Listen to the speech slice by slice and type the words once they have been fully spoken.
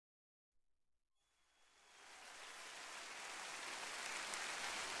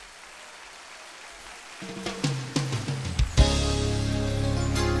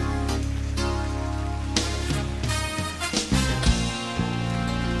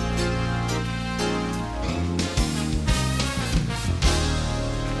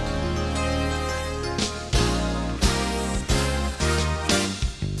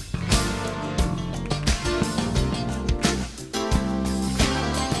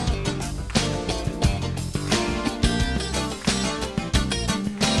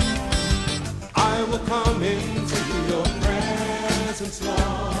I will come into your presence,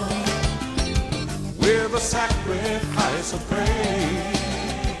 Lord, with a sacrifice of praise.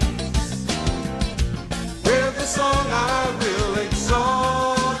 With a song I will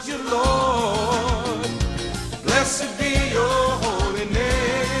exalt you, Lord. Blessed be your holy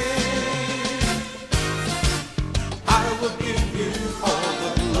name. I will give you all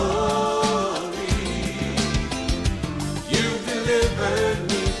the glory. You delivered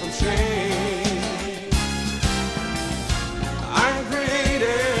me from shame.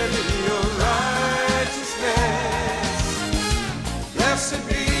 Blessed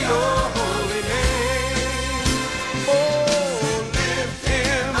be your holy name. Oh, lift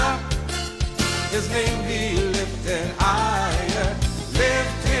him up, his name be lifted higher.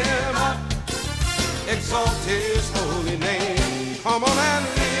 Lift him up, exalt his holy name. Come on and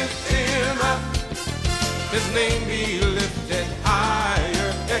lift him up, his name be lifted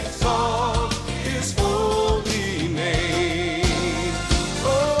higher. Exalt his holy name.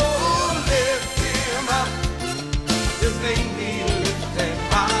 Oh, lift him up, his name be lifted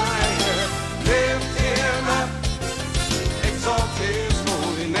higher. Lift him up, exalt his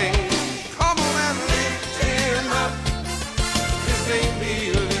holy name. Come on and lift him up, his name be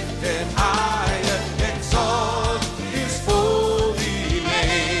lifted higher. Exalt his holy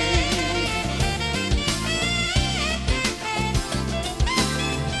name.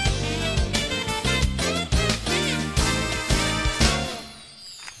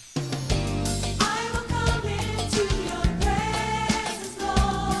 I will come into your presence,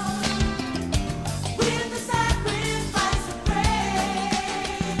 Lord, with a sacrifice of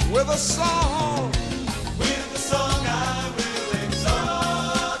praise. With a song, I will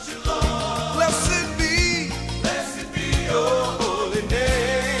exalt you, Lord. blessed be your holy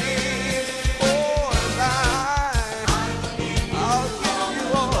name. Oh, and I'll give you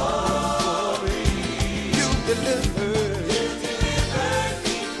all the glory. You delivered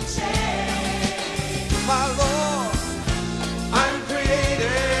Me from shame. my Lord. I'm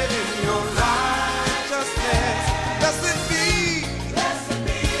created in your righteousness. Blessed be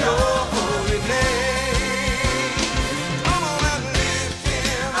your holy name. Come on and lift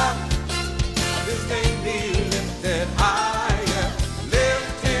him up, his name be lifted higher.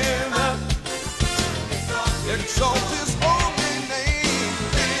 Lift him up, exalt his holy name.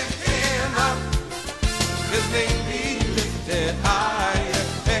 Lift him up, his name be lifted higher.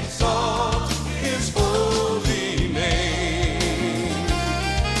 Exalt his holy name.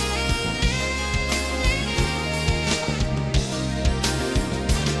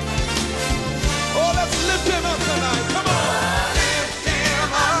 Oh, let's lift him up tonight. Come on. Lift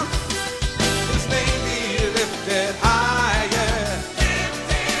him up, his name be lifted higher.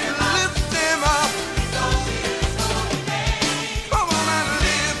 Lift him up, come on and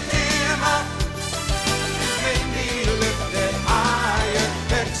lift him up, his name be lifted higher.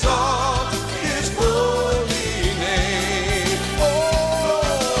 Exalt his holy name.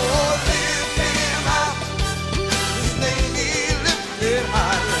 Oh, lift him up, his name be lifted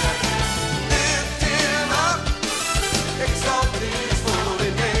higher. Lift him up, exalt his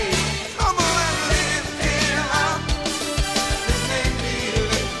holy name. Come on and lift him up, his name be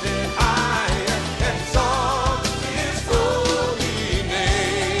lifted higher. Exalt his holy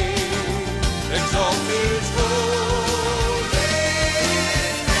name. Exalt his holy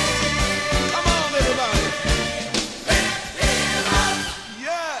name. Come on, everybody.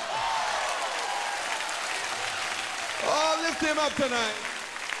 Yeah. Oh, lift him up tonight.